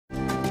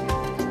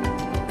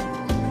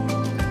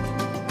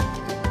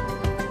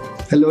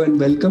Hello and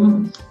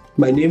welcome.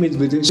 My name is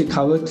Vijay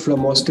Shekhawat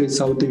from Austrade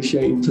South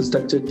Asia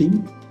Infrastructure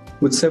Team.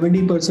 With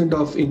 70%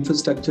 of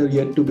infrastructure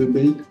yet to be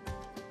built,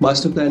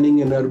 master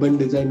planning and urban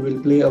design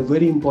will play a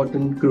very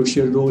important,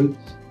 crucial role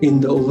in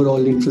the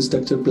overall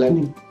infrastructure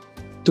planning.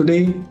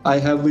 Today, I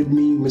have with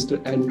me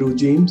Mr. Andrew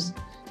James,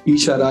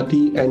 Isha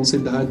Rathi and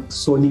Siddharth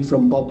Soni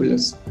from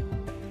Populous.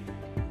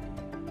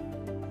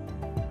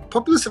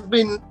 Populous have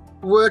been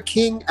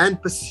working and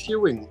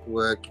pursuing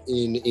work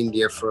in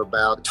India for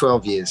about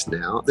 12 years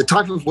now. The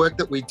type of work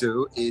that we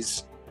do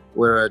is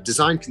we're a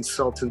design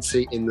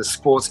consultancy in the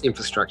sports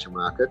infrastructure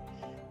market,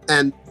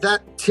 and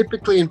that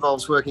typically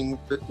involves working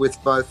with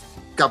both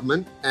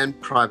government and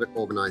private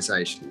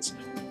organisations.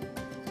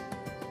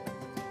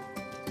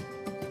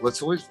 Well,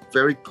 it's always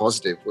very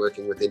positive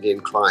working with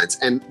Indian clients,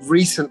 and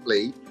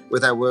recently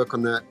with our work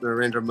on the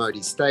Narendra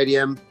Modi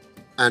Stadium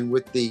and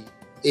with the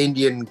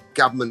Indian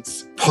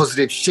government's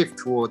positive shift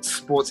towards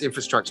sports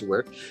infrastructure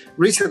work,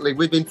 recently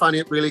we've been finding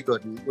it really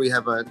good, and we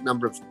have a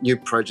number of new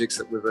projects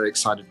that we're very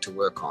excited to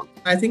work on.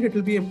 I think it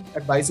will be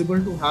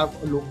advisable to have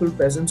a local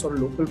presence or a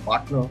local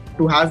partner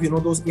to have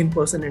those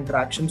in-person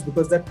interactions,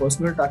 because that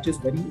personal touch is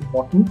very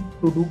important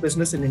to do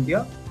business in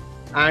India.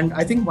 And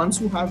I think once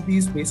you have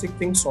these basic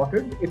things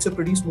sorted, it's a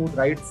pretty smooth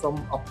ride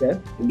from up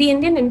there. The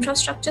Indian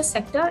infrastructure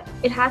sector,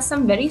 it has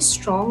some very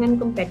strong and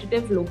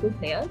competitive local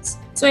players.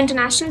 So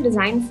international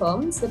design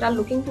firms that are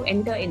looking to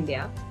enter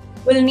India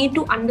will need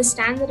to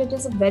understand that it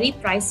is a very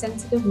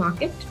price-sensitive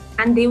market,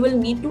 and they will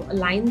need to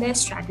align their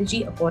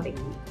strategy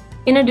accordingly.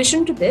 In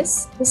addition to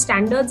this, the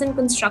standards and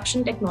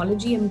construction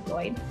technology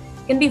employed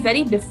can be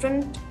very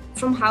different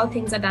from how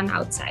things are done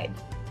outside.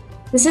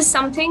 This is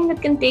something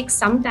that can take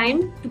some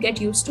time to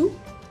get used to,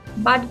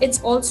 but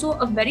it's also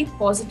a very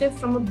positive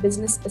from a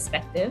business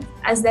perspective,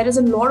 as there is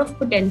a lot of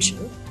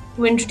potential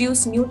to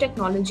introduce new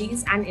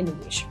technologies and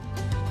innovation.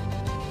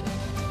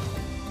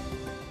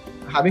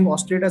 Having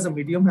Austrade as a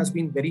medium has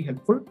been very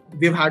helpful.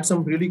 We've had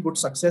some really good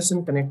success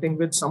in connecting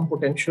with some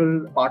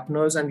potential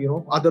partners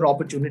and other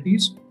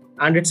opportunities.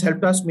 And it's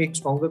helped us make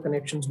stronger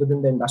connections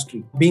within the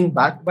industry. Being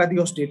backed by the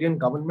Australian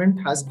government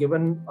has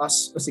given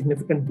us a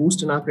significant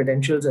boost in our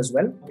credentials as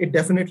well. It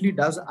definitely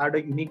does add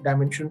a unique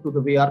dimension to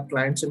the way our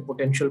clients and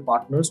potential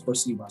partners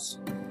perceive us.